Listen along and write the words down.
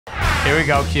Here we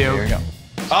go, Q. Here we go.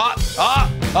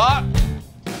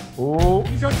 Ooh.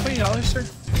 You dropped $20, sir?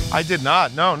 I did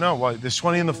not. No. What? There's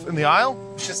 20 in the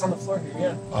aisle? It's just on the floor here,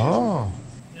 yeah. Oh.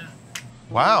 Yeah.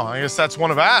 Wow. I guess that's one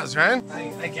of ours, right?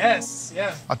 I guess,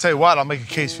 yeah. I'll tell you what. I'll make a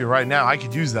case for you right now. I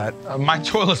could use that. My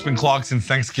toilet's been clogged since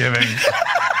Thanksgiving.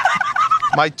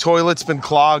 My toilet's been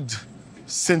clogged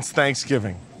since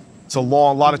Thanksgiving. It's a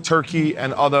lot of turkey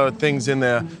and other things in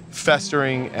there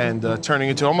festering and turning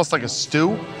into almost like a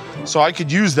stew. So I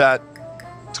could use that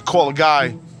to call a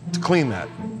guy to clean that.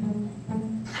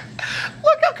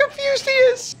 Look how confused he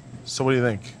is. So what do you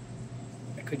think?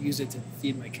 I could use it to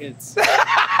feed my kids.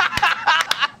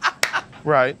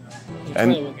 Right. The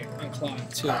And- toilet will get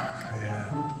unclogged, too.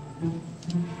 Yeah.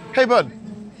 Hey, bud.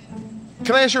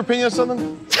 Can I ask your opinion on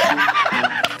something?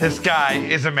 This guy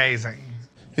is amazing.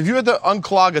 If you had to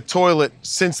unclog a toilet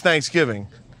since Thanksgiving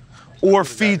or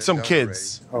feed some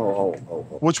kids,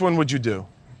 which one would you do?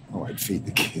 Oh, I'd feed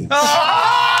the kids.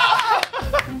 I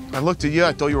looked at you,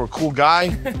 I thought you were a cool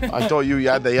guy. I thought you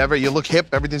look hip,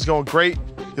 everything's going great.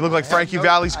 You look like Frankie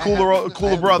Valli's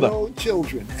cooler brother. No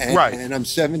children, and, Right. and I'm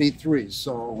 73,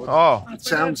 so Oh. it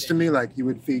sounds to me like you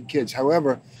would feed kids.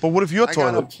 However, But what if your I got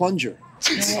a toilet? plunger.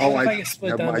 Oh, I can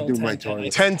split down I to do my 10.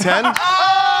 toilet. 10-10?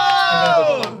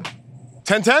 Oh!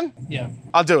 10-10? Yeah.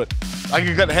 I'll do it. I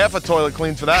could get half a toilet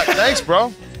cleaned for that. Thanks,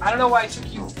 bro. I don't know why it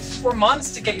took you 4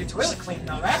 months to get your toilet cleaned,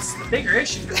 though. That's the bigger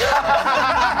issue.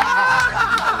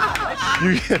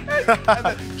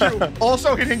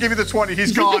 Also, he didn't give you the 20.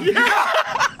 He's gone.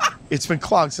 It's been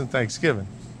clogged since Thanksgiving.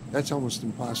 That's almost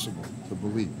impossible to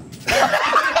believe.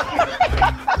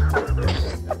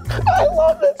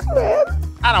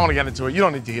 I don't want to get into it. You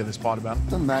don't need to hear this part about it.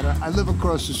 Doesn't matter. I live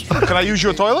across the street. Can I use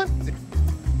your toilet?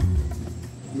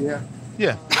 Yeah.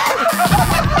 Yeah.